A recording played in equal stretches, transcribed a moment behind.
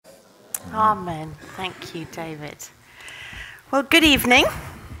Amen. Thank you, David. Well, good evening.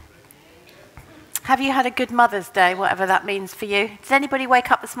 Have you had a good Mother's Day, whatever that means for you? Did anybody wake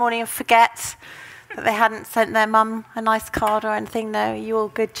up this morning and forget that they hadn't sent their mum a nice card or anything? No, you all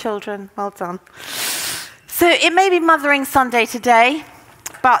good children. Well done. So it may be Mothering Sunday today,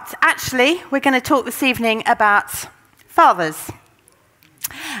 but actually we're going to talk this evening about fathers.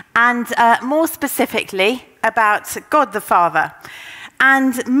 And more specifically about God the Father.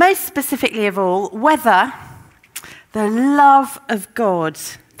 And most specifically of all, whether the love of God,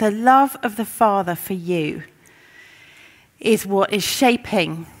 the love of the Father for you, is what is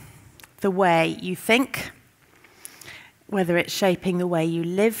shaping the way you think, whether it's shaping the way you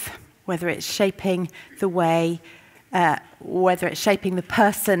live, whether it's shaping the way, whether it's shaping the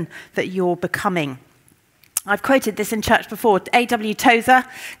person that you're becoming. I've quoted this in church before. A.W. Tozer,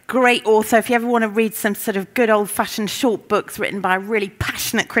 great author. If you ever want to read some sort of good old-fashioned short books written by a really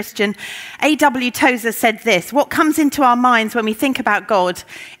passionate Christian, A.W. Tozer said this: what comes into our minds when we think about God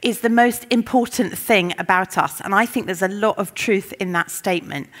is the most important thing about us. And I think there's a lot of truth in that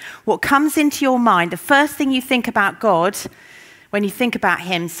statement. What comes into your mind, the first thing you think about God, when you think about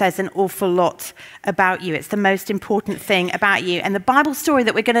him, says an awful lot about you. It's the most important thing about you. And the Bible story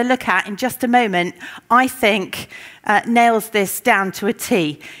that we're going to look at in just a moment, I think, nails this down to a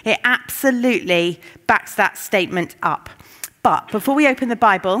T. It absolutely backs that statement up. But before we open the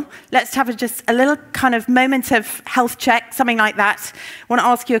Bible, let's have just a little kind of moment of health check, something like that. I want to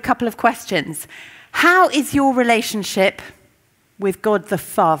ask you a couple of questions. How is your relationship with God the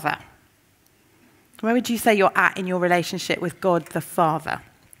Father? Where would you say you're at in your relationship with God the Father?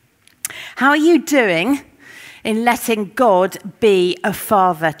 How are you doing in letting God be a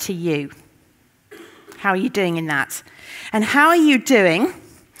father to you? How are you doing in that? And how are you doing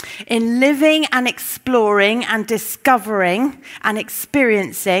in living and exploring and discovering and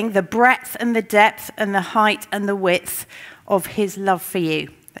experiencing the breadth and the depth and the height and the width of his love for you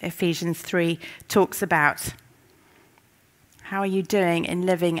that Ephesians 3 talks about? How are you doing in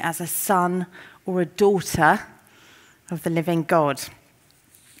living as a son or a daughter of the living God?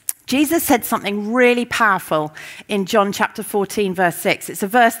 Jesus said something really powerful in John chapter 14, verse 6. It's a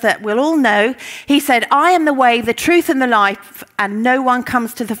verse that we'll all know. He said, I am the way, the truth, and the life, and no one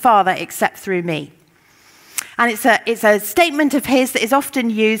comes to the Father except through me. And it's a statement of his that is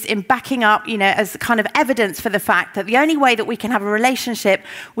often used in backing up, as kind of evidence for the fact that the only way that we can have a relationship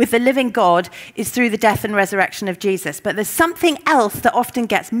with the living God is through the death and resurrection of Jesus. But there's something else that often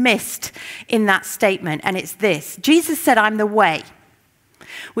gets missed in that statement, and it's this. Jesus said, I'm the way,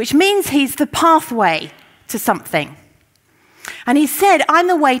 which means he's the pathway to something. And he said, I'm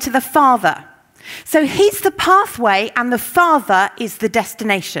the way to the Father. So he's the pathway, and the Father is the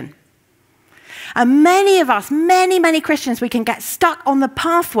destination. And many of us, many Christians, we can get stuck on the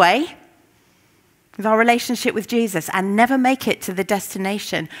pathway with our relationship with Jesus and never make it to the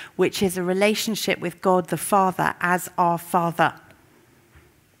destination, which is a relationship with God the Father as our Father.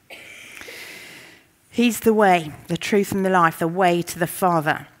 He's the way, the truth, and the life, the way to the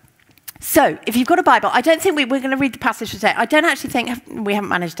Father. So, if you've got a Bible, I don't think we're going to read the passage today. I don't actually think, we haven't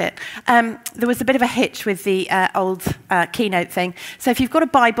managed it. There was a bit of a hitch with the old keynote thing. So if you've got a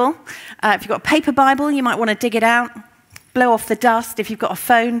Bible, if you've got a paper Bible, you might want to dig it out, blow off the dust. If you've got a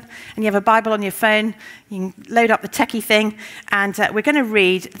phone and you have a Bible on your phone, you can load up the techie thing. And we're going to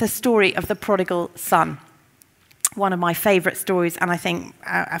read the story of the prodigal son. One of my favourite stories, and I think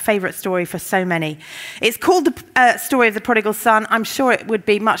a favourite story for so many. It's called the story of the prodigal son. I'm sure it would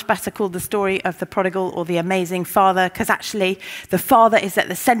be much better called the story of the prodigal or the amazing father, because actually the father is at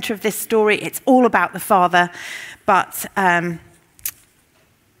the centre of this story. It's all about the father, but the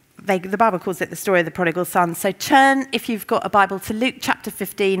Bible calls it the story of the prodigal son. So turn, if you've got a Bible, to Luke chapter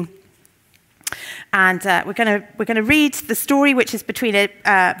 15. And we're going to read the story, which is between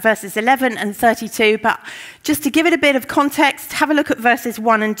verses 11 and 32. But just to give it a bit of context, have a look at verses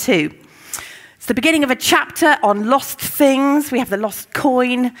 1 and 2. It's the beginning of a chapter on lost things. We have the lost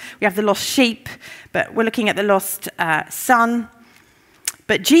coin, we have the lost sheep, but we're looking at the lost son.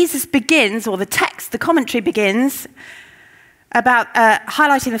 But Jesus begins, or the text, the commentary begins, about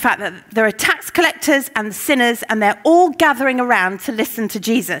highlighting the fact that there are tax collectors and sinners, and they're all gathering around to listen to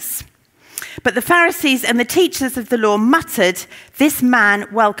Jesus. But the Pharisees and the teachers of the law muttered, this man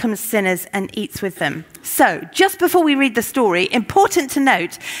welcomes sinners and eats with them. So, just before we read the story, important to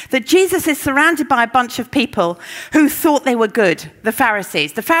note that Jesus is surrounded by a bunch of people who thought they were good, the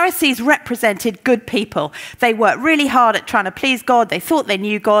Pharisees. The Pharisees represented good people. They worked really hard at trying to please God. They thought they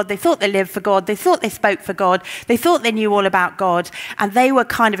knew God. They thought they lived for God. They thought they spoke for God. They thought they knew all about God. And they were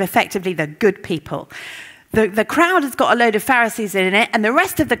kind of effectively the good people. The crowd has got a load of Pharisees in it, and the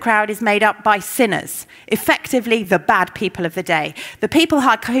rest of the crowd is made up by sinners, effectively the bad people of the day. The people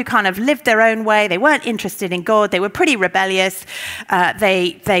who kind of lived their own way. They weren't interested in God. They were pretty rebellious.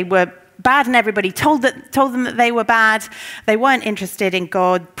 They were bad, and everybody told them that they were bad. They weren't interested in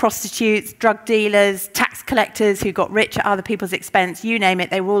God. Prostitutes, drug dealers, tax collectors who got rich at other people's expense, you name it,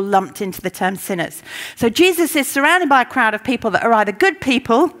 they were all lumped into the term sinners. So Jesus is surrounded by a crowd of people that are either good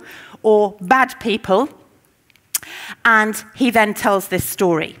people or bad people. And he then tells this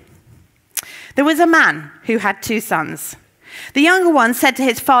story. There was a man who had 2 sons. The younger one said to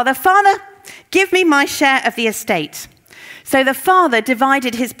his father, "Father, give me my share of the estate." So the father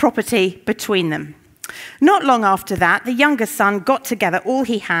divided his property between them. Not long after that, the younger son got together all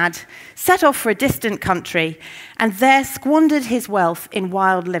he had, set off for a distant country, and there squandered his wealth in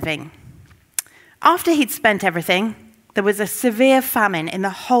wild living. After he'd spent everything, there was a severe famine in the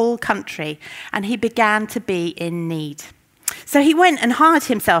whole country, and he began to be in need. So he went and hired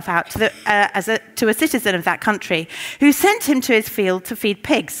himself out to a citizen of that country, who sent him to his field to feed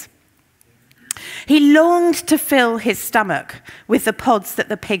pigs. He longed to fill his stomach with the pods that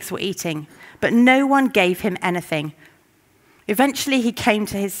the pigs were eating, but no one gave him anything. Eventually he came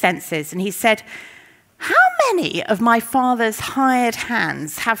to his senses, and he said, "How many of my father's hired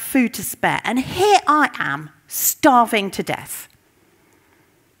hands have food to spare, and here I am, starving to death?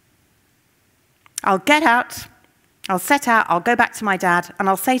 I'll set out, I'll go back to my dad, and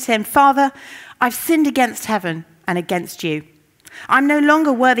I'll say to him, 'Father, I've sinned against heaven and against you. I'm no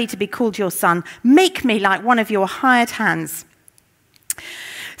longer worthy to be called your son. Make me like one of your hired hands.'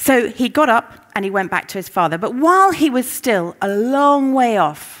 So he got up and he went back to his father. But while he was still a long way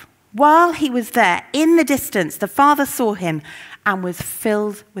off, while he was there in the distance, the father saw him and was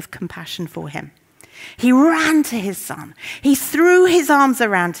filled with compassion for him. He ran to his son. He threw his arms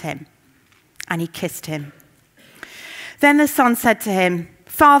around him and he kissed him. Then the son said to him,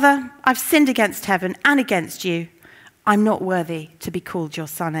 'Father, I've sinned against heaven and against you. I'm not worthy to be called your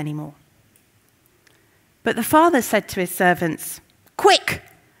son anymore.' But the father said to his servants, 'Quick,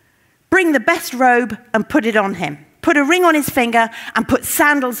 bring the best robe and put it on him. Put a ring on his finger and put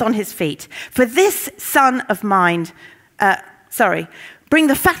sandals on his feet. For this son of mine, bring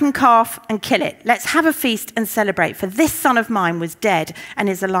the fattened calf and kill it. Let's have a feast and celebrate. For this son of mine was dead and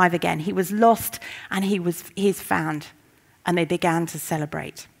is alive again. He was lost and he's found.' And they began to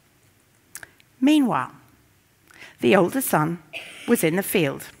celebrate. Meanwhile, the older son was in the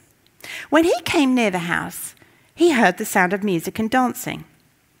field. When he came near the house, he heard the sound of music and dancing.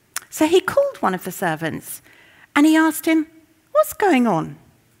 So he called one of the servants and he asked him, 'What's going on?'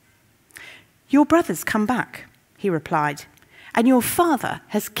 'Your brother's come back,' he replied, 'and your father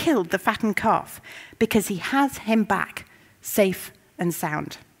has killed the fattened calf because he has him back safe and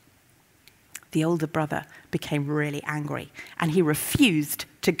sound.' The older brother became really angry and he refused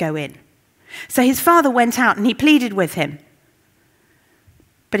to go in. So his father went out and he pleaded with him.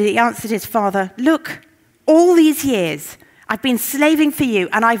 But he answered his father, 'Look, all these years I've been slaving for you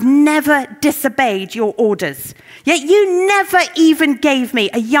and I've never disobeyed your orders. Yet you never even gave me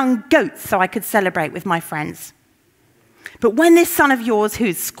a young goat so I could celebrate with my friends. But when this son of yours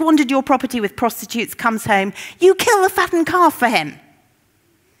who's squandered your property with prostitutes comes home, you kill the fattened calf for him.'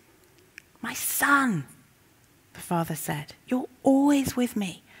 'My son,' the father said, 'you're always with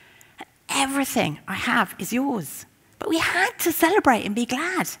me. And everything I have is yours. But we had to celebrate and be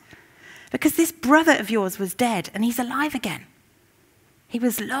glad because this brother of yours was dead and he's alive again. He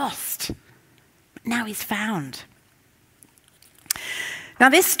was lost, but now he's found.' Now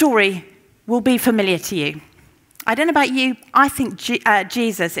this story will be familiar to you. I don't know about you, I think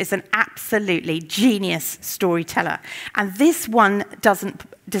Jesus is an absolutely genius storyteller. And this one doesn't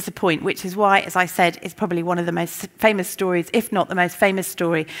disappoint, which is why, as I said, it's probably one of the most famous stories, if not the most famous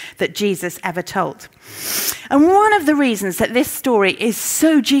story that Jesus ever told. And one of the reasons that this story is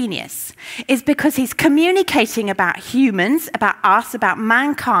so genius is because he's communicating about humans, about us, about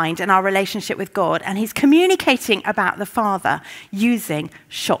mankind and our relationship with God. And he's communicating about the Father using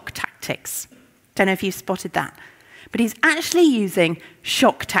shock tactics. Don't know if you've spotted that. But he's actually using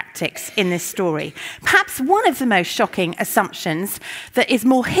shock tactics in this story. Perhaps one of the most shocking assumptions that is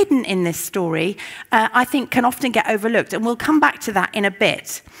more hidden in this story, I think can often get overlooked. And we'll come back to that in a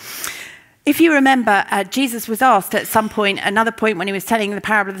bit. If you remember, Jesus was asked at another point when he was telling the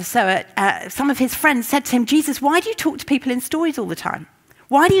parable of the sower, some of his friends said to him, "Jesus, why do you talk to people in stories all the time?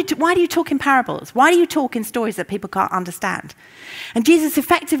 Why do you talk in parables? Why do you talk in stories that people can't understand?" And Jesus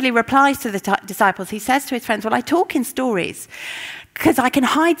effectively replies to the disciples. He says to his friends, "Well, I talk in stories Because I can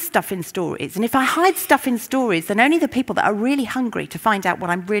hide stuff in stories. And if I hide stuff in stories, then only the people that are really hungry to find out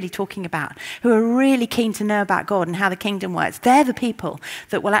what I'm really talking about, who are really keen to know about God and how the kingdom works, they're the people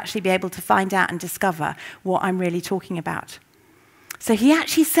that will actually be able to find out and discover what I'm really talking about. So he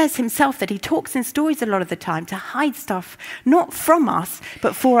actually says himself that he talks in stories a lot of the time to hide stuff, not from us,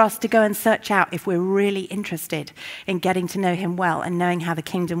 but for us to go and search out if we're really interested in getting to know him well and knowing how the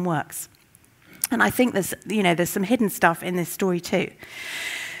kingdom works. And I think there's some hidden stuff in this story too.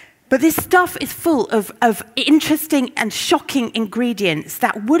 But this stuff is full of interesting and shocking ingredients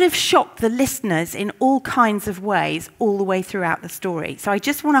that would have shocked the listeners in all kinds of ways all the way throughout the story. So I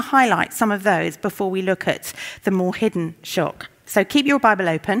just want to highlight some of those before we look at the more hidden shock. So keep your Bible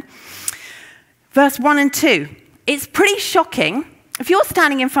open. Verse 1 and 2. It's pretty shocking. If you're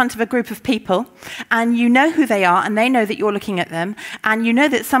standing in front of a group of people and you know who they are and they know that you're looking at them and you know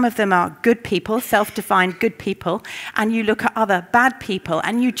that some of them are good people, self-defined good people, and you look at other bad people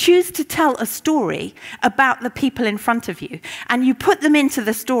and you choose to tell a story about the people in front of you and you put them into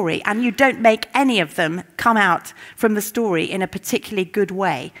the story and you don't make any of them come out from the story in a particularly good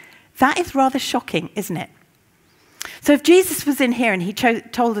way, that is rather shocking, isn't it? So if Jesus was in here and he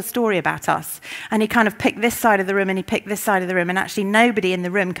told a story about us and he kind of picked this side of the room and he picked this side of the room and actually nobody in the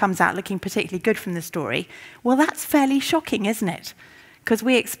room comes out looking particularly good from the story, well, that's fairly shocking, isn't it? Because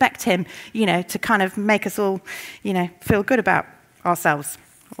we expect him, to kind of make us all, feel good about ourselves.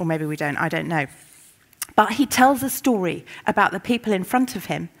 Or maybe we don't, I don't know. But he tells a story about the people in front of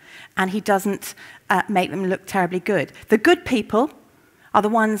him and he doesn't make them look terribly good. The good people are the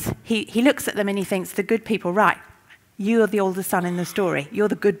ones, he looks at them and he thinks, the good people, right, you're the older son in the story. You're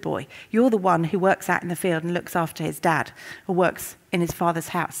the good boy. You're the one who works out in the field and looks after his dad or works in his father's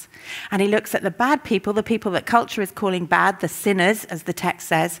house. And he looks at the bad people, the people that culture is calling bad, the sinners, as the text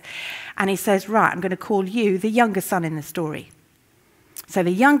says, and he says, right, I'm going to call you the younger son in the story. So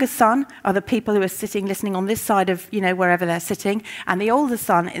the younger son are the people who are sitting, listening on this side of, wherever they're sitting, and the older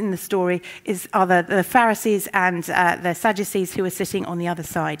son in the story are the Pharisees and the Sadducees who are sitting on the other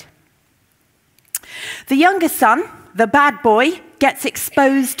side. The younger son, the bad boy, gets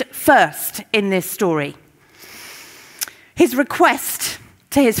exposed first in this story. His request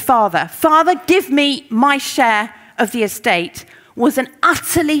to his father, "Father, give me my share of the estate," was an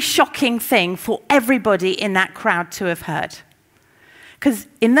utterly shocking thing for everybody in that crowd to have heard. Because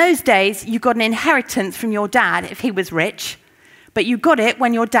in those days, you got an inheritance from your dad if he was rich, but you got it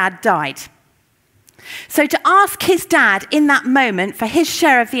when your dad died. So to ask his dad in that moment for his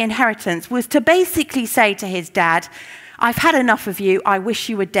share of the inheritance was to basically say to his dad, "I've had enough of you, I wish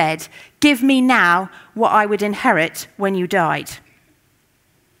you were dead. Give me now what I would inherit when you died."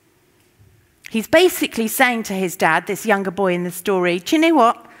 He's basically saying to his dad, this younger boy in the story, "Do you know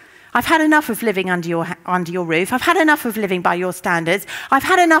what? I've had enough of living under your roof. I've had enough of living by your standards. I've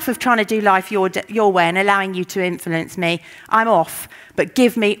had enough of trying to do life your way and allowing you to influence me. I'm off, but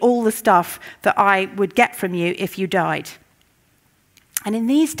give me all the stuff that I would get from you if you died." And in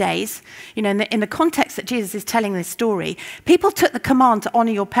these days, in the context that Jesus is telling this story, people took the command to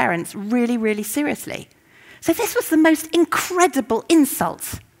honor your parents really, really seriously. So this was the most incredible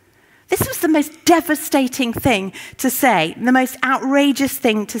insult. This was the most devastating thing to say, the most outrageous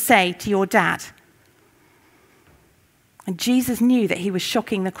thing to say to your dad. And Jesus knew that he was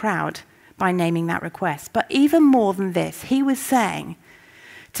shocking the crowd by naming that request. But even more than this, he was saying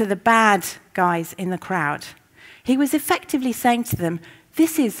to the bad guys in the crowd, he was effectively saying to them,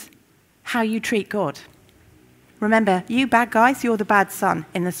 this is how you treat God. Remember, you bad guys, you're the bad son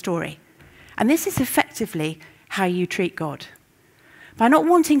in the story. And this is effectively how you treat God. By not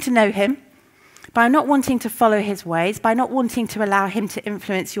wanting to know him, by not wanting to follow his ways, by not wanting to allow him to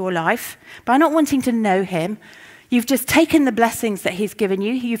influence your life, by not wanting to know him, you've just taken the blessings that he's given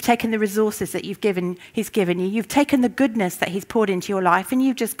you, you've taken the resources that he's given you, you've taken the goodness that he's poured into your life, and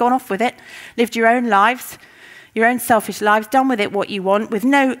you've just gone off with it, lived your own lives, your own selfish lives, done with it what you want, with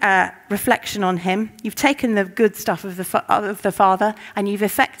no reflection on him. You've taken the good stuff of the Father, and you've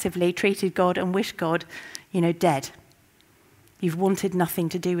effectively treated God and wished God, dead. You've wanted nothing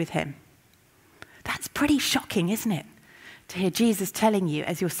to do with him. That's pretty shocking, isn't it? To hear Jesus telling you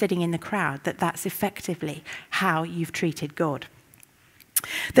as you're sitting in the crowd that that's effectively how you've treated God.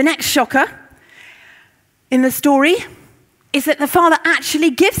 The next shocker in the story is that the father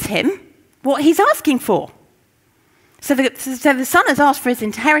actually gives him what he's asking for. So the son has asked for his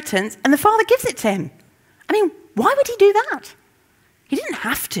inheritance and the father gives it to him. I mean, why would he do that? He didn't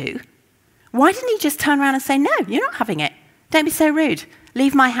have to. Why didn't he just turn around and say, "No, you're not having it. Don't be so rude.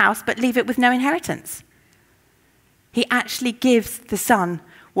 Leave my house, but leave it with no inheritance"? He actually gives the son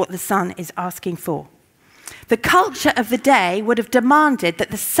what the son is asking for. The culture of the day would have demanded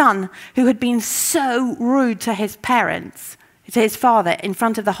that the son who had been so rude to his parents, to his father, in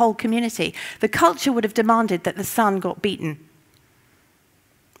front of the whole community, the culture would have demanded that the son got beaten.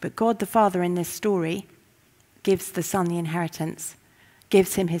 But God the Father in this story gives the son the inheritance,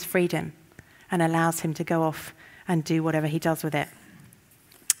 gives him his freedom, and allows him to go off and do whatever he does with it.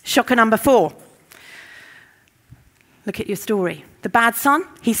 Shocker number 4. Look at your story. The bad son,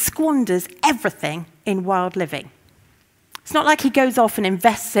 he squanders everything in wild living. It's not like he goes off and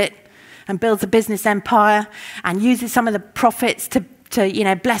invests it and builds a business empire and uses some of the profits to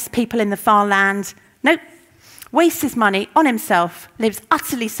bless people in the far land. Nope. Wastes his money on himself, lives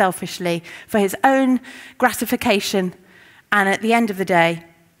utterly selfishly for his own gratification, and at the end of the day,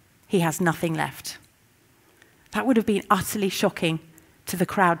 he has nothing left. That would have been utterly shocking to the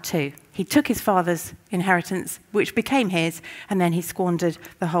crowd too. He took his father's inheritance, which became his, and then he squandered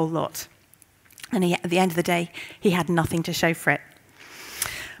the whole lot. And at the end of the day, he had nothing to show for it.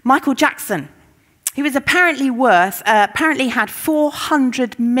 Michael Jackson, he was apparently had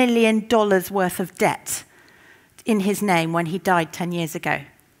 $400 million worth of debt in his name when he died 10 years ago.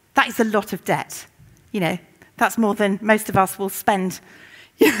 That is a lot of debt. That's more than most of us will spend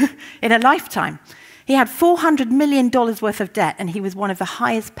in a lifetime. He had $400 million worth of debt, and he was one of the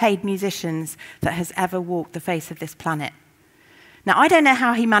highest paid musicians that has ever walked the face of this planet. Now, I don't know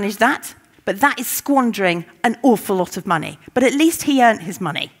how he managed that, but that is squandering an awful lot of money. But at least he earned his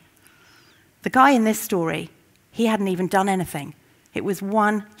money. The guy in this story, he hadn't even done anything. It was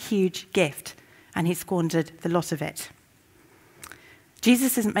one huge gift, and he squandered the lot of it.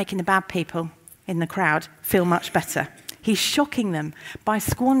 Jesus isn't making the bad people in the crowd feel much better. He's shocking them by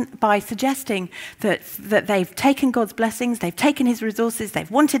suggesting that they've taken God's blessings, they've taken his resources, they've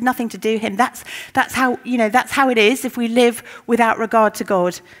wanted nothing to do him. That's how it is if we live without regard to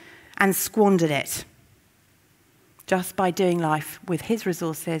God and squandered it. Just by doing life with his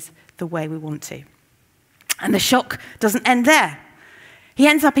resources the way we want to. And the shock doesn't end there. He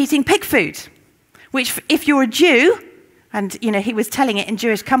ends up eating pig food, which if you're a Jew, and, he was telling it in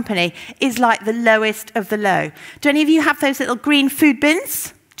Jewish company, is like the lowest of the low. Do any of you have those little green food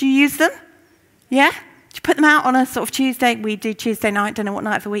bins? Do you use them? Yeah? Do you put them out on a sort of Tuesday? We do Tuesday night. Don't know what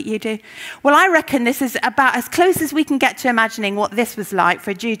night of the week you do. Well, I reckon this is about as close as we can get to imagining what this was like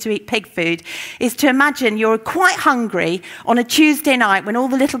for a Jew to eat pig food, is to imagine you're quite hungry on a Tuesday night when all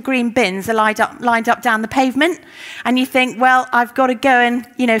the little green bins are lined up down the pavement, and you think, well, I've got to go and,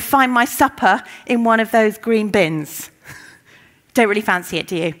 find my supper in one of those green bins. Don't really fancy it,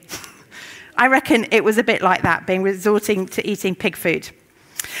 do you? I reckon it was a bit like that, resorting to eating pig food.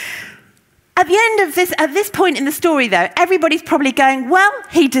 At this point in the story, though, everybody's probably going, well,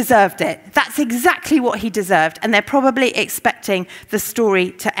 he deserved it. That's exactly what he deserved. And they're probably expecting the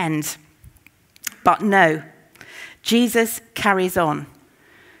story to end. But no, Jesus carries on.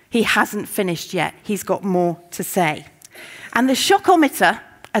 He hasn't finished yet. He's got more to say. And the shockometer,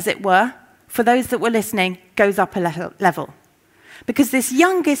 as it were, for those that were listening, goes up a level. Because this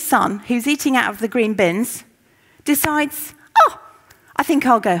youngest son, who's eating out of the green bins, decides, I think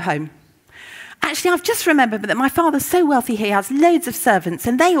I'll go home. Actually, I've just remembered that my father's so wealthy he has loads of servants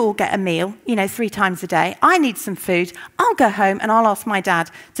and they all get a meal, 3 times a day. I need some food. I'll go home and I'll ask my dad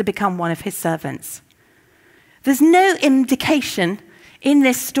to become one of his servants. There's no indication in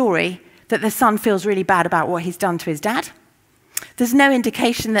this story that the son feels really bad about what he's done to his dad. There's no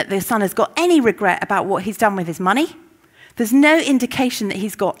indication that the son has got any regret about what he's done with his money. There's no indication that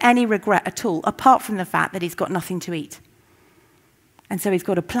he's got any regret at all, apart from the fact that he's got nothing to eat. And so he's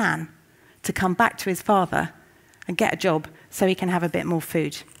got a plan to come back to his father and get a job so he can have a bit more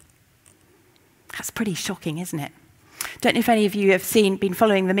food. That's pretty shocking, isn't it? Don't know if any of you have been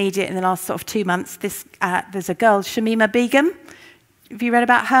following the media in the last sort of 2 months. There's a girl, Shamima Begum. Have you read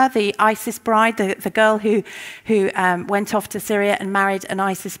about her, the ISIS bride, the girl who went off to Syria and married an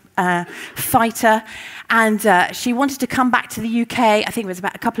ISIS fighter? And she wanted to come back to the UK, I think it was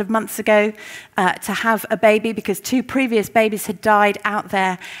about a couple of months ago, to have a baby because 2 previous babies had died out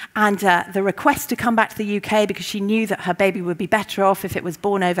there. And the request to come back to the UK, because she knew that her baby would be better off if it was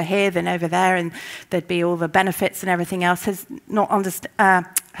born over here than over there, and there'd be all the benefits and everything else,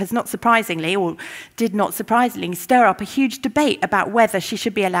 has not surprisingly, or did not surprisingly, stir up a huge debate about whether she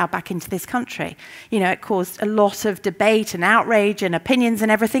should be allowed back into this country. It caused a lot of debate and outrage and opinions and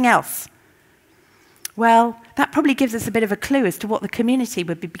everything else. Well, that probably gives us a bit of a clue as to what the community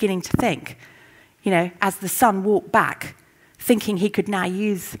would be beginning to think, as the son walked back, thinking he could now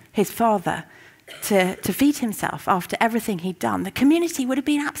use his father to feed himself after everything he'd done. The community would have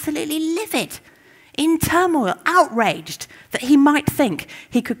been absolutely livid. in turmoil, outraged that he might think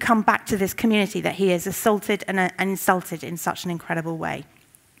he could come back to this community that he has assaulted and insulted in such an incredible way.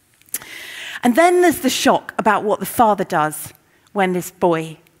 And then there's the shock about what the father does when this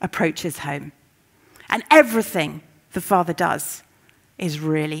boy approaches home. And everything the father does is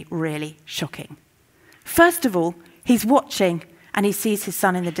really, really shocking. First of all, he's watching and he sees his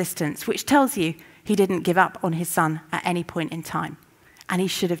son in the distance, which tells you he didn't give up on his son at any point in time. And he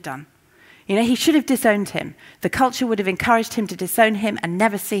should have done. He should have disowned him. The culture would have encouraged him to disown him and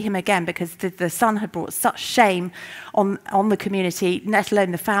never see him again, because the son had brought such shame on the community, let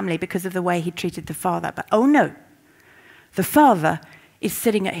alone the family, because of the way he treated the father. But oh no, the father is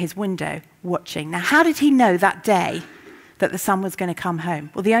sitting at his window watching. Now, how did he know that day that the son was going to come home?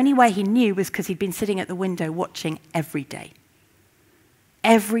 Well, the only way he knew was because he'd been sitting at the window watching every day.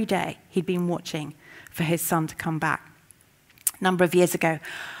 Every day he'd been watching for his son to come back. A number of years ago,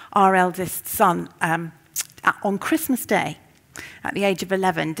 our eldest son, on Christmas Day, at the age of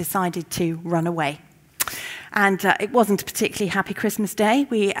 11, decided to run away. And it wasn't a particularly happy Christmas Day.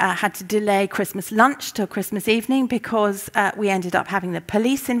 We had to delay Christmas lunch till Christmas evening because we ended up having the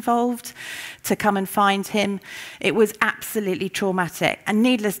police involved to come and find him. It was absolutely traumatic. And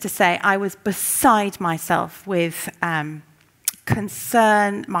needless to say, I was beside myself with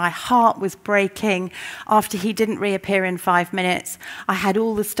concern. My heart was breaking after he didn't reappear in 5 minutes. I had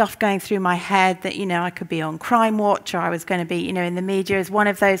all the stuff going through my head that, I could be on Crime Watch, or I was going to be, in the media as one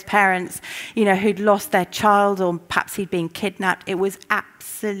of those parents, who'd lost their child, or perhaps he'd been kidnapped. It was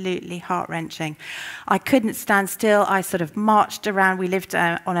absolutely heart-wrenching. I couldn't stand still. I sort of marched around. We lived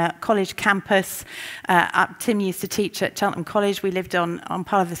on a college campus. Tim used to teach at Cheltenham College. We lived on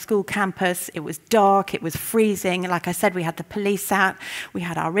part of the school campus. It was dark. It was freezing. Like I said, we had the police out. We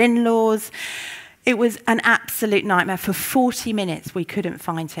had our in-laws. It was an absolute nightmare. For 40 minutes, we couldn't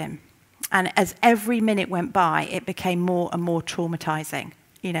find him. And as every minute went by, it became more and more traumatizing.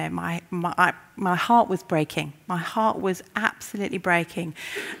 My heart was breaking. My heart was absolutely breaking.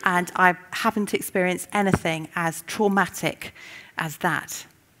 And I haven't experienced anything as traumatic as that.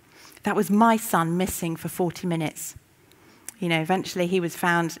 That was my son missing for 40 minutes. Eventually he was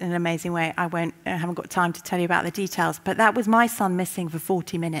found in an amazing way. I haven't got time to tell you about the details, but that was my son missing for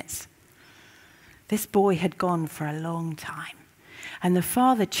 40 minutes. This boy had gone for a long time. And the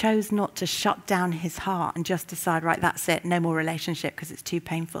father chose not to shut down his heart and just decide, right, that's it, no more relationship because it's too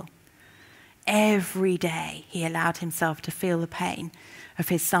painful. Every day he allowed himself to feel the pain of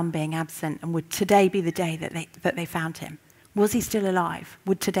his son being absent. And would today be the day that they found him? Was he still alive?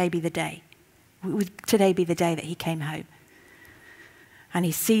 Would today be the day? Would today be the day that he came home? And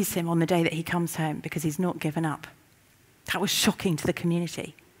he sees him on the day that he comes home because he's not given up. That was shocking to the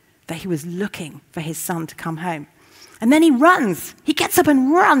community, that he was looking for his son to come home. And then he runs. He gets up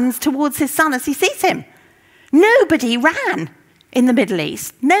and runs towards his son as he sees him. Nobody ran in the Middle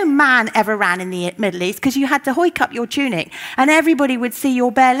East. No man ever ran in the Middle East because you had to hoik up your tunic and everybody would see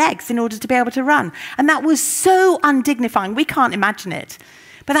your bare legs in order to be able to run. And that was so undignifying. We can't imagine it.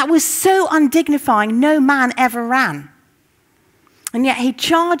 But that was so undignifying. No man ever ran. And yet he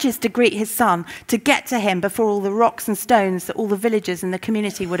charges to greet his son, to get to him before all the rocks and stones that all the villagers in the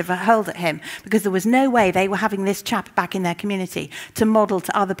community would have hurled at him, because there was no way they were having this chap back in their community to model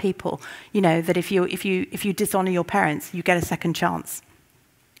to other people, that if you dishonor your parents, you get a second chance.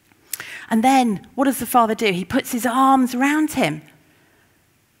 And then what does the father do? He puts his arms around him.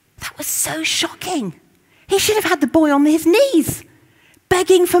 That was so shocking. He should have had the boy on his knees,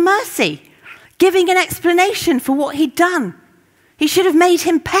 begging for mercy, giving an explanation for what he'd done. He should have made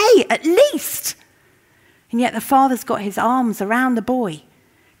him pay, at least. And yet the father's got his arms around the boy,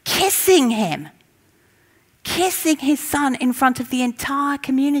 kissing him, kissing his son in front of the entire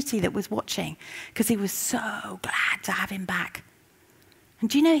community that was watching, because he was so glad to have him back. And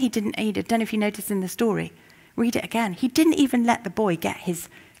do you know I don't know if you noticed in the story, read it again, he didn't even let the boy get his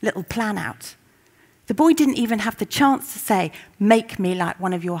little plan out. The boy didn't even have the chance to say, make me like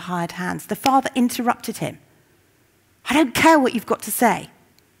one of your hired hands. The father interrupted him. I don't care what you've got to say.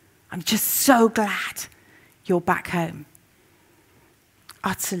 I'm just so glad you're back home.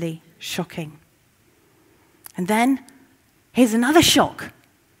 Utterly shocking. And then, here's another shock.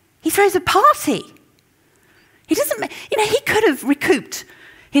 He throws a party. He could have recouped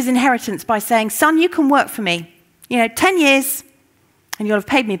his inheritance by saying, son, you can work for me. 10 years, and you'll have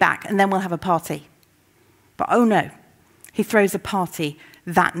paid me back, and then we'll have a party. But oh no, he throws a party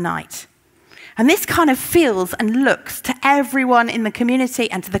that night. And this kind of feels and looks to everyone in the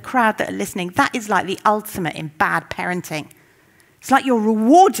community and to the crowd that are listening, that is like the ultimate in bad parenting. It's like you're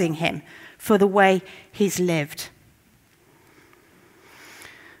rewarding him for the way he's lived.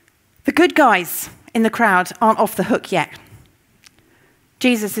 The good guys in the crowd aren't off the hook yet.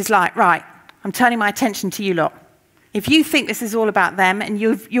 Jesus is like, right, I'm turning my attention to you lot. If you think this is all about them and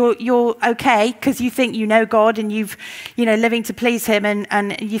you're okay because you think you know God and you've, living to please him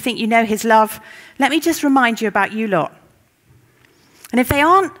and you think you know his love, let me just remind you about you lot. And if they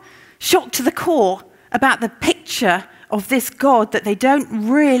aren't shocked to the core about the picture of this God that they don't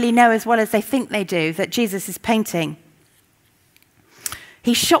really know as well as they think they do, that Jesus is painting,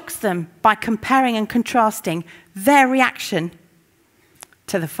 he shocks them by comparing and contrasting their reaction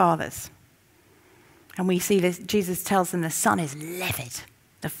to the Father's. And we see this, Jesus tells them the Son is livid.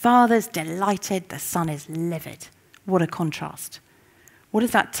 The Father's delighted, the Son is livid. What a contrast. What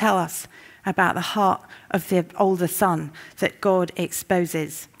does that tell us about the heart of the older son that God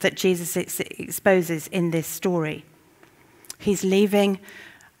exposes, that Jesus exposes in this story? He's leaving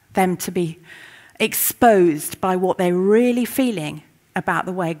them to be exposed by what they're really feeling about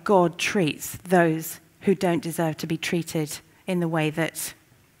the way God treats those who don't deserve to be treated in the way that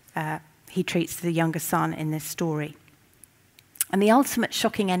he treats the younger son in this story. And the ultimate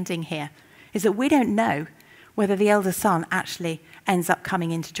shocking ending here is that we don't know whether the elder son actually ends up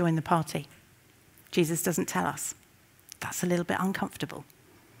coming in to join the party. Jesus doesn't tell us. That's a little bit uncomfortable.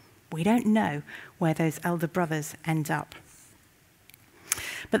 We don't know where those elder brothers end up.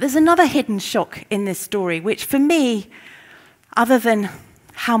 But there's another hidden shock in this story, which for me, other than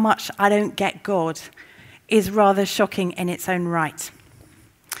how much I don't get God, is rather shocking in its own right.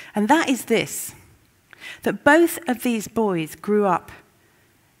 And that is this, that both of these boys grew up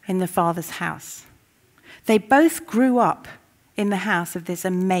in the Father's house. They both grew up in the house of this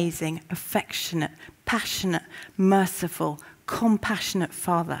amazing, affectionate, passionate, merciful, compassionate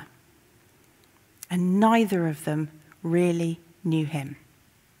Father. And neither of them really knew him.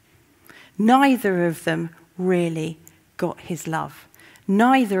 Neither of them really got his love.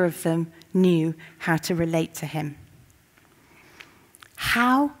 Neither of them knew how to relate to him.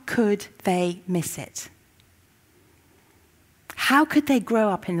 How could they miss it? How could they grow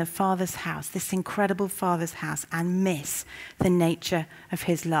up in the Father's house, this incredible Father's house, and miss the nature of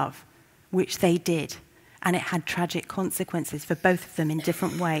his love, which they did, and it had tragic consequences for both of them in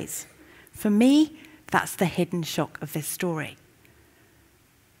different ways? For me, that's the hidden shock of this story.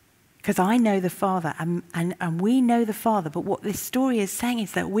 Because I know the Father, and we know the Father, but what this story is saying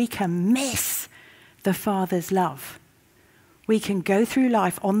is that we can miss the Father's love. We can go through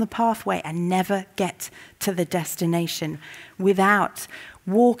life on the pathway and never get to the destination without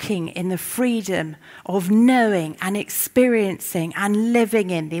walking in the freedom of knowing and experiencing and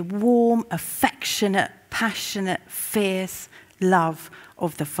living in the warm, affectionate, passionate, fierce love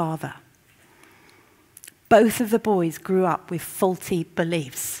of the Father. Both of the boys grew up with faulty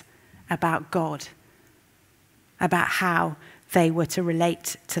beliefs about God, about how they were to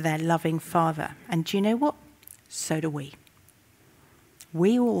relate to their loving Father. And do you know what? So do we.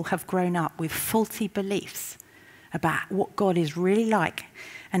 We all have grown up with faulty beliefs about what God is really like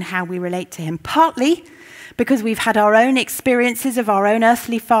and how we relate to him, partly because we've had our own experiences of our own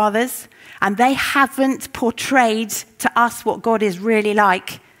earthly fathers, and they haven't portrayed to us what God is really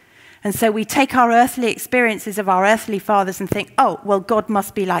like. And so we take our earthly experiences of our earthly fathers and think, oh, well, God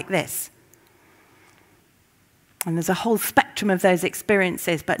must be like this. And there's a whole spectrum of those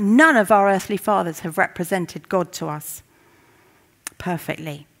experiences, but none of our earthly fathers have represented God to us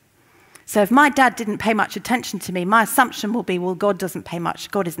perfectly. So if my dad didn't pay much attention to me, my assumption will be, well, God doesn't pay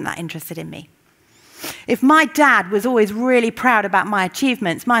much. God isn't that interested in me. If my dad was always really proud about my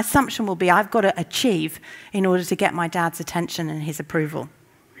achievements, my assumption will be I've got to achieve in order to get my dad's attention and his approval.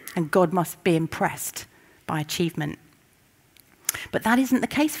 And God must be impressed by achievement. But that isn't the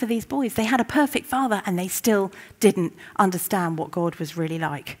case for these boys. They had a perfect father and they still didn't understand what God was really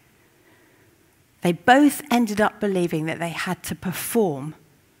like. They both ended up believing that they had to perform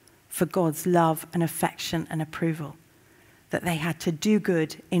for God's love and affection and approval, that they had to do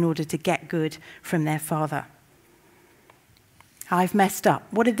good in order to get good from their father. I've messed up.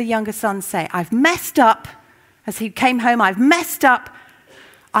 What did the younger son say? I've messed up. As he came home, I've messed up.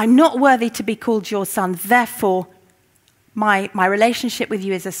 I'm not worthy to be called your son. Therefore, my relationship with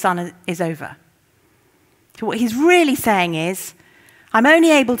you as a son is over. So what he's really saying is, I'm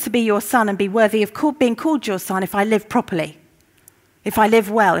only able to be your son and be worthy of being called your son if I live properly, if I live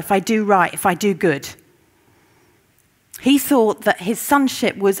well, if I do right, if I do good. He thought that his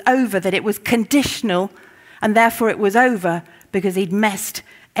sonship was over, that it was conditional, and therefore it was over because he'd messed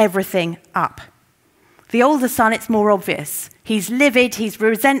everything up. The older son, it's more obvious. He's livid, he's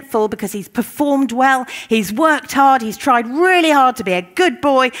resentful because he's performed well, he's worked hard, he's tried really hard to be a good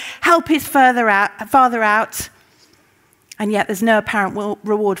boy, help his father out. And yet there's no apparent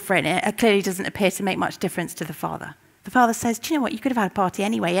reward for it. It clearly doesn't appear to make much difference to the father. The father says, do you know what? You could have had a party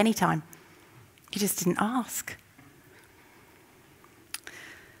anyway, anytime. You just didn't ask.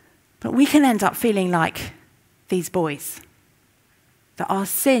 But we can end up feeling like these boys. That our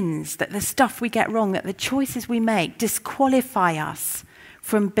sins, that the stuff we get wrong, that the choices we make disqualify us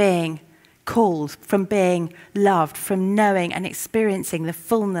from being called, from being loved, from knowing and experiencing the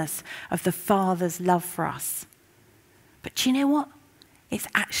fullness of the Father's love for us. But do you know what? It's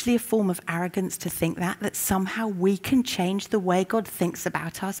actually a form of arrogance to think that somehow we can change the way God thinks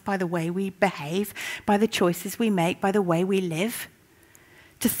about us by the way we behave, by the choices we make, by the way we live.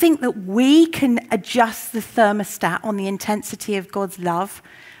 To think that we can adjust the thermostat on the intensity of God's love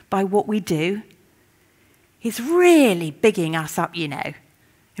by what we do is really bigging us up, you know.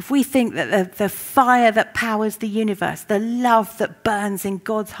 If we think that the fire that powers the universe, the love that burns in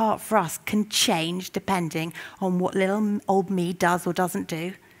God's heart for us can change depending on what little old me does or doesn't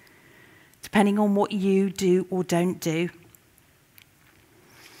do, depending on what you do or don't do.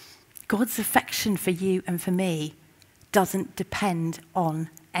 God's affection for you and for me doesn't depend on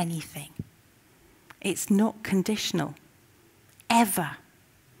anything. It's not conditional, ever.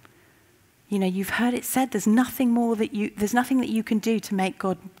 You know, you've heard it said there's nothing that you can do to make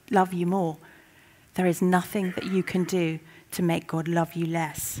God love you more. There is nothing that you can do to make God love you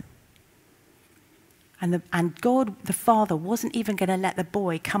less. And God, the Father, wasn't even going to let the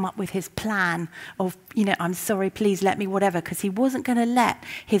boy come up with his plan of, you know, I'm sorry, please let me, whatever, because he wasn't going to let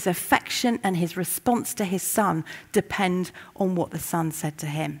his affection and his response to his son depend on what the son said to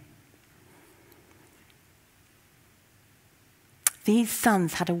him. These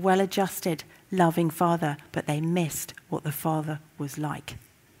sons had a well-adjusted, loving father, but they missed what the father was like.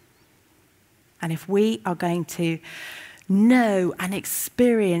 And if we are going to know and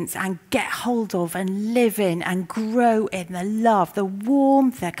experience and get hold of and live in and grow in the love, the warm,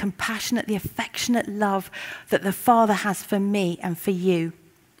 the compassionate, the affectionate love that the Father has for me and for you,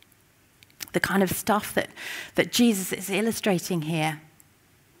 the kind of stuff that Jesus is illustrating here,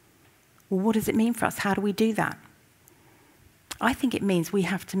 well, what does it mean for us? How do we do that? I think it means we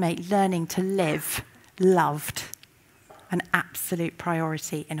have to make learning to live loved an absolute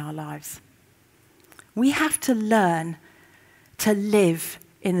priority in our lives. We have to learn to live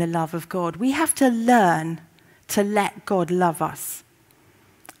in the love of God. We have to learn to let God love us.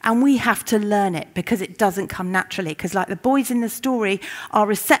 And we have to learn it because it doesn't come naturally. Because like the boys in the story, our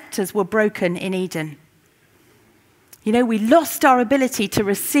receptors were broken in Eden. You know, we lost our ability to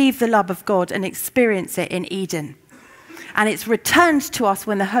receive the love of God and experience it in Eden. And it's returned to us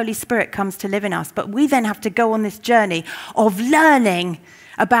when the Holy Spirit comes to live in us. But we then have to go on this journey of learning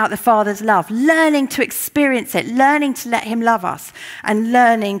about the Father's love, learning to experience it, learning to let him love us, and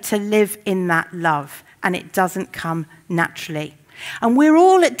learning to live in that love. And it doesn't come naturally. And we're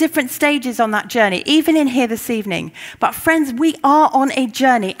all at different stages on that journey, even in here this evening. But friends, we are on a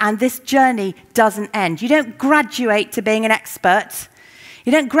journey, and this journey doesn't end. You don't graduate to being an expert.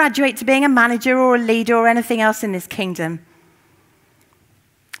 You don't graduate to being a manager or a leader or anything else in this kingdom.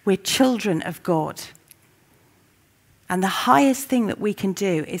 We're children of God. And the highest thing that we can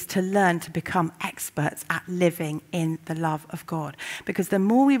do is to learn to become experts at living in the love of God. Because the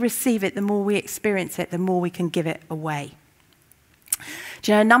more we receive it, the more we experience it, the more we can give it away.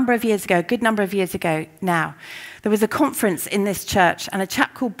 Do you know, a good number of years ago now, there was a conference in this church, and a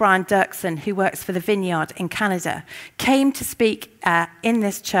chap called Brian Dirksen, who works for the Vineyard in Canada, came to speak in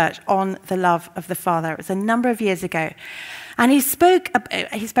this church on the love of the Father. It was a number of years ago. And he spoke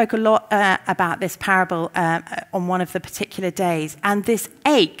a lot about this parable on one of the particular days. And this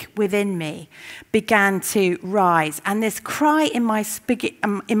ache within me began to rise. And this cry in my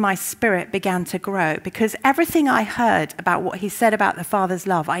spirit began to grow. Because everything I heard about what he said about the Father's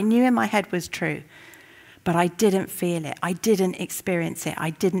love, I knew in my head was true. But I didn't feel it. I didn't experience it.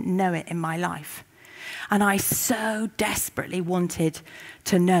 I didn't know it in my life. And I so desperately wanted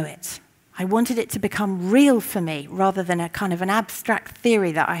to know it. I wanted it to become real for me rather than a kind of an abstract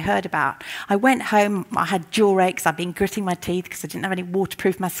theory that I heard about. I went home, I had jaw aches, I'd been gritting my teeth because I didn't have any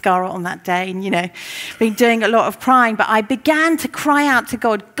waterproof mascara on that day and, been doing a lot of crying. But I began to cry out to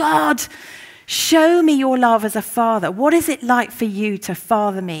God, God, show me your love as a father. What is it like for you to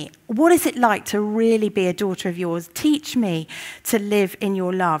father me? What is it like to really be a daughter of yours? Teach me to live in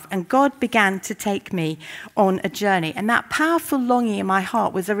your love. And God began to take me on a journey. And that powerful longing in my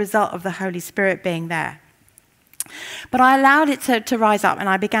heart was a result of the Holy Spirit being there. But I allowed it to rise up, and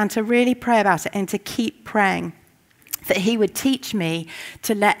I began to really pray about it and to keep praying that he would teach me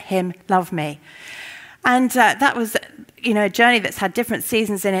to let him love me. And that was a journey that's had different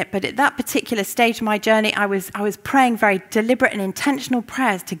seasons in it, but at that particular stage of my journey, I was praying very deliberate and intentional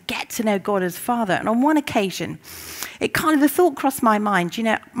prayers to get to know God as Father. And on one occasion, the thought crossed my mind,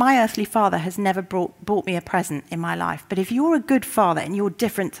 my earthly father has never bought me a present in my life, but if you're a good father and you're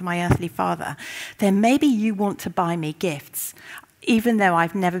different to my earthly father, then maybe you want to buy me gifts, even though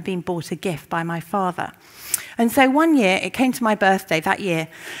I've never been bought a gift by my father. And so one year, it came to my birthday that year,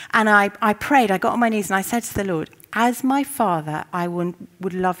 and I prayed, I got on my knees and I said to the Lord, as my father, I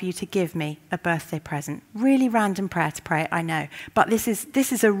would love you to give me a birthday present. Really random prayer to pray, I know. But this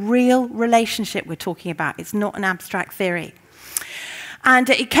is a real relationship we're talking about. It's not an abstract theory. And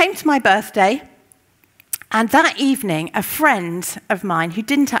it came to my birthday, and that evening, a friend of mine who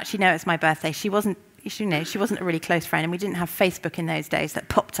didn't actually know it was my birthday, she wasn't a really close friend, and we didn't have Facebook in those days that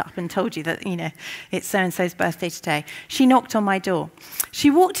popped up and told you that, it's so-and-so's birthday today. She knocked on my door. She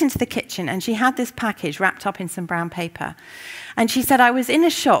walked into the kitchen, and she had this package wrapped up in some brown paper. And she said, I was in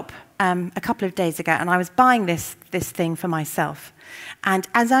a shop a couple of days ago, and I was buying this thing for myself. And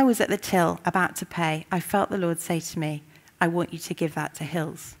as I was at the till about to pay, I felt the Lord say to me, I want you to give that to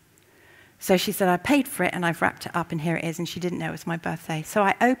Hils. So she said, I paid for it, and I've wrapped it up, and here it is. And she didn't know it was my birthday. So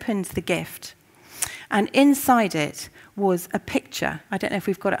I opened the gift. And inside it was a picture. I don't know if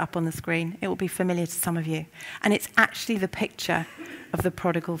we've got it up on the screen. It will be familiar to some of you. And it's actually the picture of the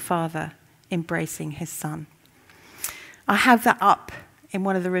prodigal father embracing his son. I have that up in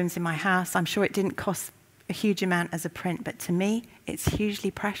one of the rooms in my house. I'm sure it didn't cost a huge amount as a print, but to me, it's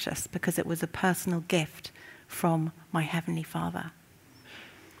hugely precious because it was a personal gift from my Heavenly Father.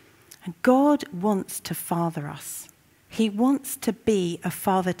 And God wants to father us. He wants to be a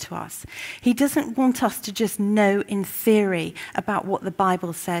father to us. He doesn't want us to just know in theory about what the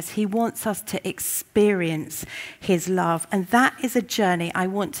Bible says. He wants us to experience his love. And that is a journey I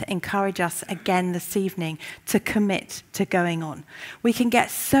want to encourage us again this evening to commit to going on. We can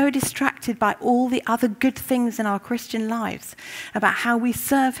get so distracted by all the other good things in our Christian lives about how we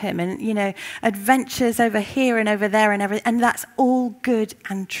serve him and, adventures over here and over there and everything. And that's all good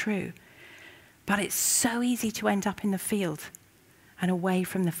and true. But it's so easy to end up in the field and away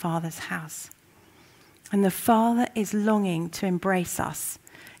from the Father's house. And the Father is longing to embrace us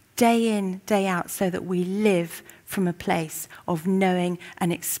day in, day out, so that we live from a place of knowing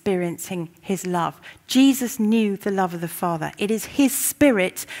and experiencing his love. Jesus knew the love of the Father. It is his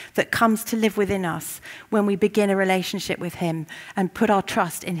Spirit that comes to live within us when we begin a relationship with him and put our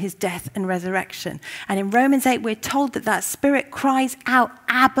trust in his death and resurrection. And in Romans 8, we're told that Spirit cries out,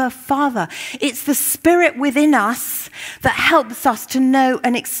 Abba, Father. It's the Spirit within us that helps us to know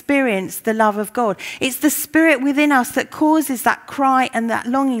and experience the love of God. It's the Spirit within us that causes that cry and that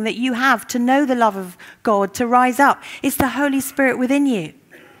longing that you have to know the love of God, to rise up. It's the Holy Spirit within you.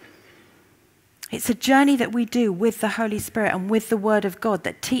 It's a journey that we do with the Holy Spirit and with the Word of God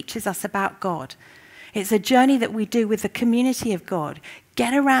that teaches us about God. It's a journey that we do with the community of God.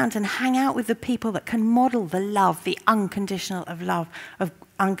 Get around and hang out with the people that can model the love, the unconditional love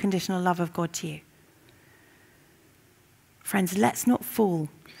of God to you. Friends, let's not fall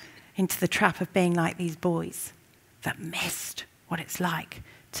into the trap of being like these boys that missed what it's like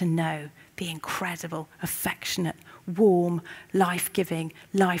to know the incredible, affectionate, warm, life-giving,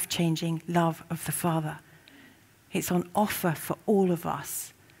 life-changing love of the Father. It's on offer for all of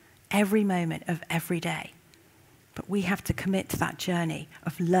us, every moment of every day. But we have to commit to that journey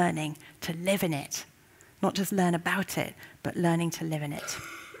of learning to live in it. Not just learn about it, but learning to live in it.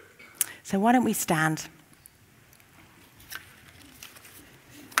 So why don't we stand?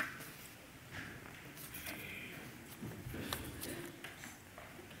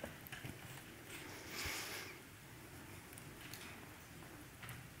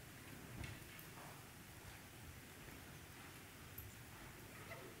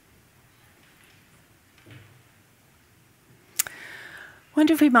 I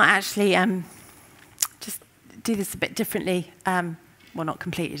wonder if we might actually just do this a bit differently, well, not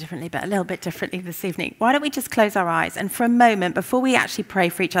completely differently, but a little bit differently this evening. Why don't we just close our eyes? And for a moment, before we actually pray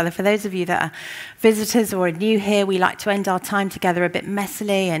for each other, for those of you that are visitors or are new here, we like to end our time together a bit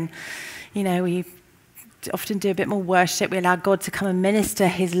messily, and, we often do a bit more worship. We allow God to come and minister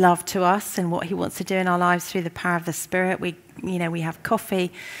his love to us and what he wants to do in our lives through the power of the Spirit. We have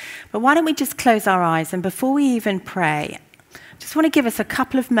coffee. But why don't we just close our eyes? And before we even pray, just want to give us a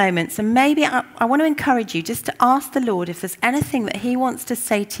couple of moments, and maybe I want to encourage you just to ask the Lord if there's anything that he wants to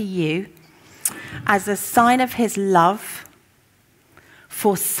say to you as a sign of his love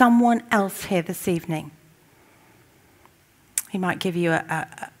for someone else here this evening. He might give you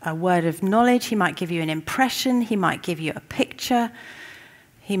a word of knowledge, he might give you an impression, he might give you a picture,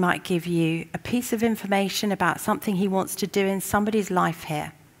 He might give you a piece of information about something he wants to do in somebody's life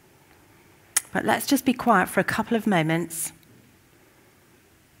here. But let's just be quiet for a couple of moments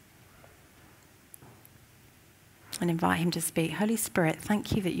and invite him to speak. Holy Spirit,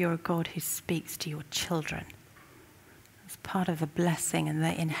 thank you that you're a God who speaks to your children. It's part of the blessing and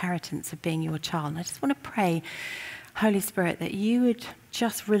the inheritance of being your child. And I just want to pray, Holy Spirit, that you would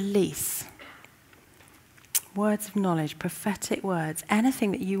just release words of knowledge, prophetic words,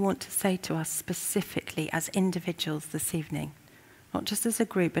 anything that you want to say to us specifically as individuals this evening. Not just as a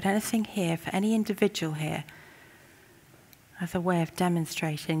group, but anything here, for any individual here, as a way of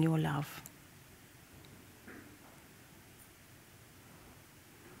demonstrating your love.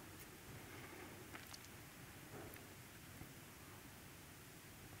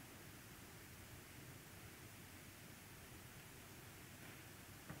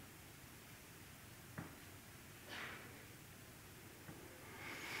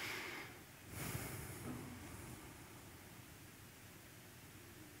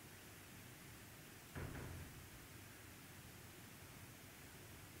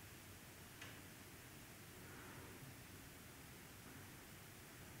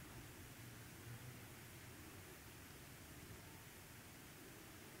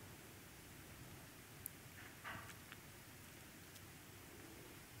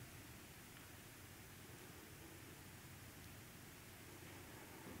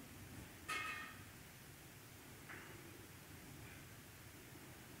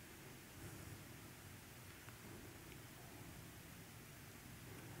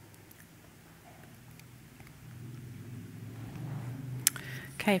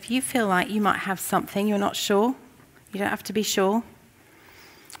 Okay, if you feel like you might have something, you're not sure, you don't have to be sure.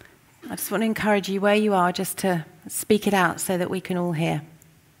 I just want to encourage you where you are just to speak it out so that we can all hear.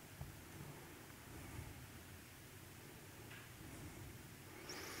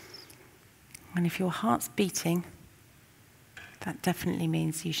 And if your heart's beating, that definitely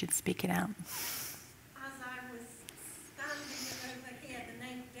means you should speak it out. As I was standing over here, the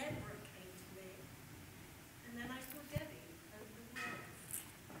name Deborah came to me, and then I saw Debbie over the words,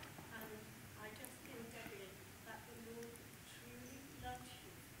 and I just feel, Debbie, that the Lord truly loves you,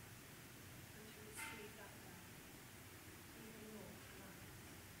 and to receive that love even more tonight.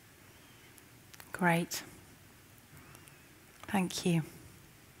 Great. Thank you.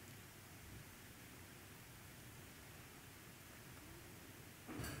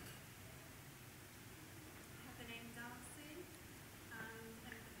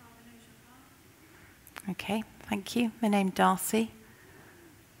 Okay, thank you. The name Darcy,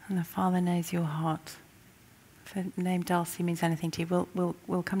 and the Father knows your heart. If the name Darcy means anything to you,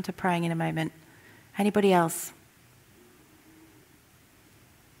 we'll come to praying in a moment. Anybody else?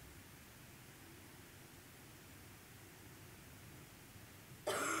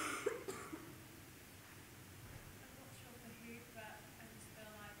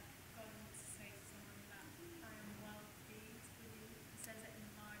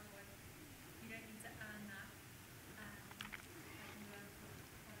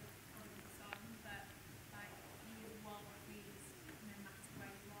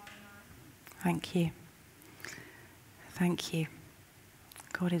 Thank you. Thank you.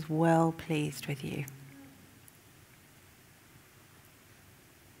 God is well pleased with you.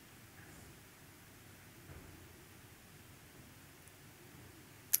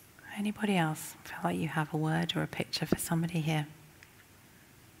 Anybody else feel like you have a word or a picture for somebody here?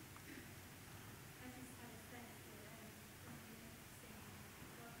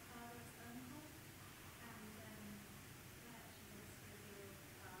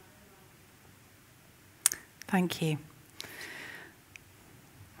 Thank you.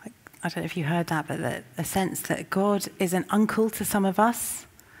 I don't know if you heard that, but the sense that God is an uncle to some of us.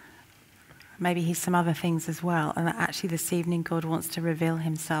 Maybe he's some other things as well. And that actually this evening God wants to reveal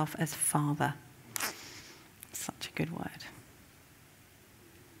himself as Father. Such a good word.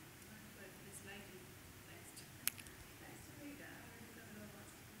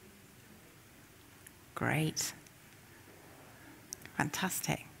 Great.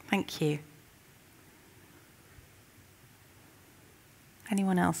 Fantastic. Thank you.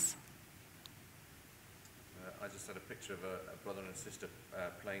 Anyone else? I just had a picture of a brother and sister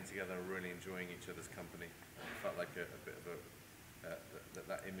playing together, really enjoying each other's company. It felt like a bit of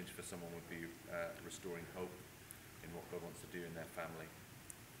that image for someone would be restoring hope in what God wants to do in their family.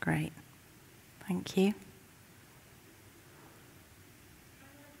 Great. Thank you.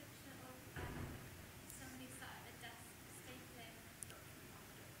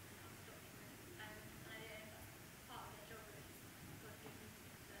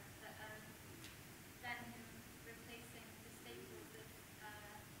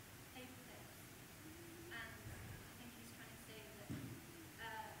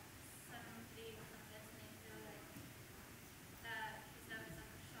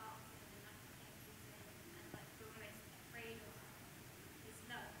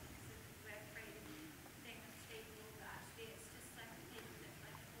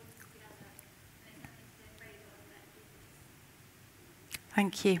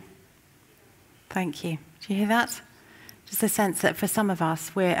 Thank you. Thank you. Do you hear that? Just a sense that for some of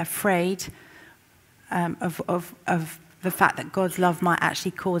us, we're afraid of the fact that God's love might actually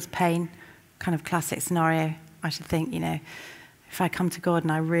cause pain. Kind of classic scenario. I should think, if I come to God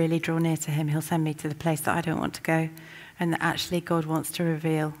and I really draw near to him, he'll send me to the place that I don't want to go. And that actually God wants to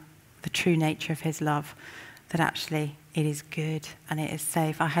reveal the true nature of his love, that actually it is good and it is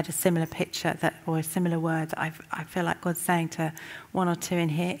safe. I had a similar picture or a similar word. I feel like God's saying to one or two in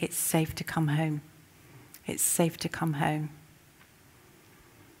here, it's safe to come home. It's safe to come home.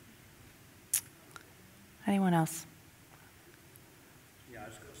 Anyone else? Yeah, I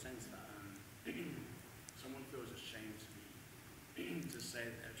just got a sense that someone feels ashamed to say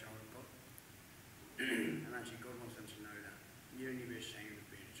that they're a child of God. And actually God wants them to know that you don't need to be ashamed of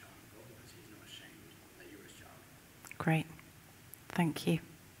being a child of God because he's not ashamed that you're his child. Great. Thank you.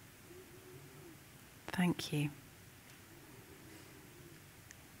 Thank you.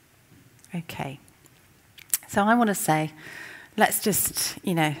 Okay. So I want to say, let's just,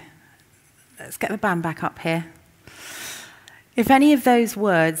 let's get the band back up here. If any of those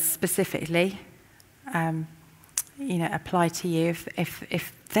words specifically, apply to you,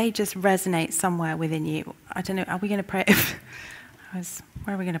 if they just resonate somewhere within you, I don't know, are we going to pray?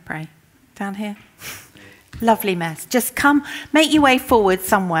 Where are we going to pray? Down here? Lovely mess. Just come, make your way forward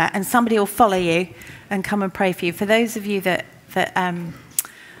somewhere and somebody will follow you and come and pray for you. For those of you that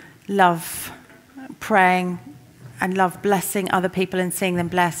love praying and love blessing other people and seeing them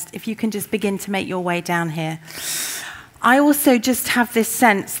blessed, if you can just begin to make your way down here. I also just have this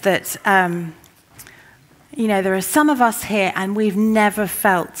sense that, there are some of us here and we've never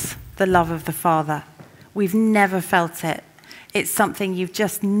felt the love of the Father. We've never felt it. It's something you've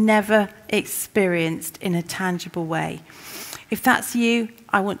just never experienced in a tangible way. If that's you,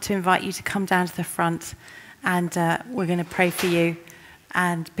 I want to invite you to come down to the front and we're going to pray for you.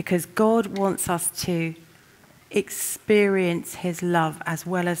 And because God wants us to experience his love as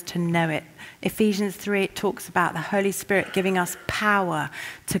well as to know it. Ephesians 3, it talks about the Holy Spirit giving us power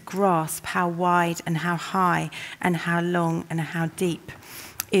to grasp how wide and how high and how long and how deep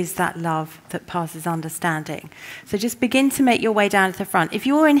is that love that passes understanding. So just begin to make your way down to the front. If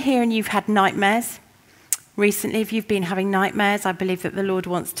you're in here and you've had nightmares recently, if you've been having nightmares, I believe that the Lord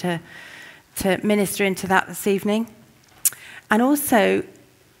wants to minister into that this evening. And also,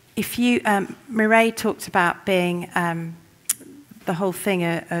 if you, Mireille talked about being the whole thing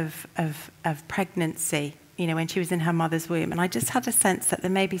of pregnancy, when she was in her mother's womb. And I just had a sense that there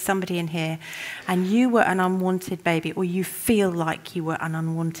may be somebody in here and you were an unwanted baby, or you feel like you were an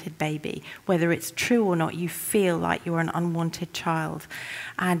unwanted baby. Whether it's true or not, you feel like you're an unwanted child.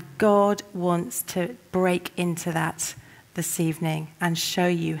 And God wants to break into that this evening and show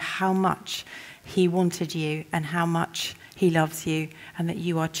you how much he wanted you and how much he loves you and that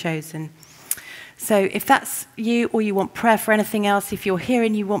you are chosen. So if that's you, or you want prayer for anything else, if you're here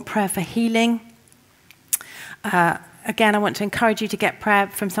and you want prayer for healing, again, I want to encourage you to get prayer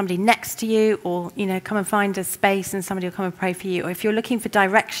from somebody next to you, or, come and find a space and somebody will come and pray for you. Or if you're looking for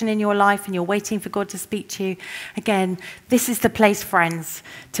direction in your life and you're waiting for God to speak to you, again, this is the place, friends,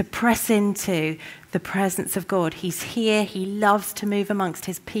 to press into the presence of God. He's here. He loves to move amongst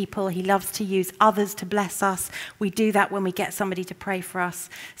his people. He loves to use others to bless us. We do that when we get somebody to pray for us.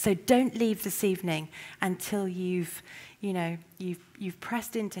 So don't leave this evening until you've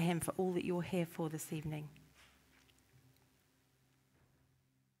pressed into him for all that you're here for this evening.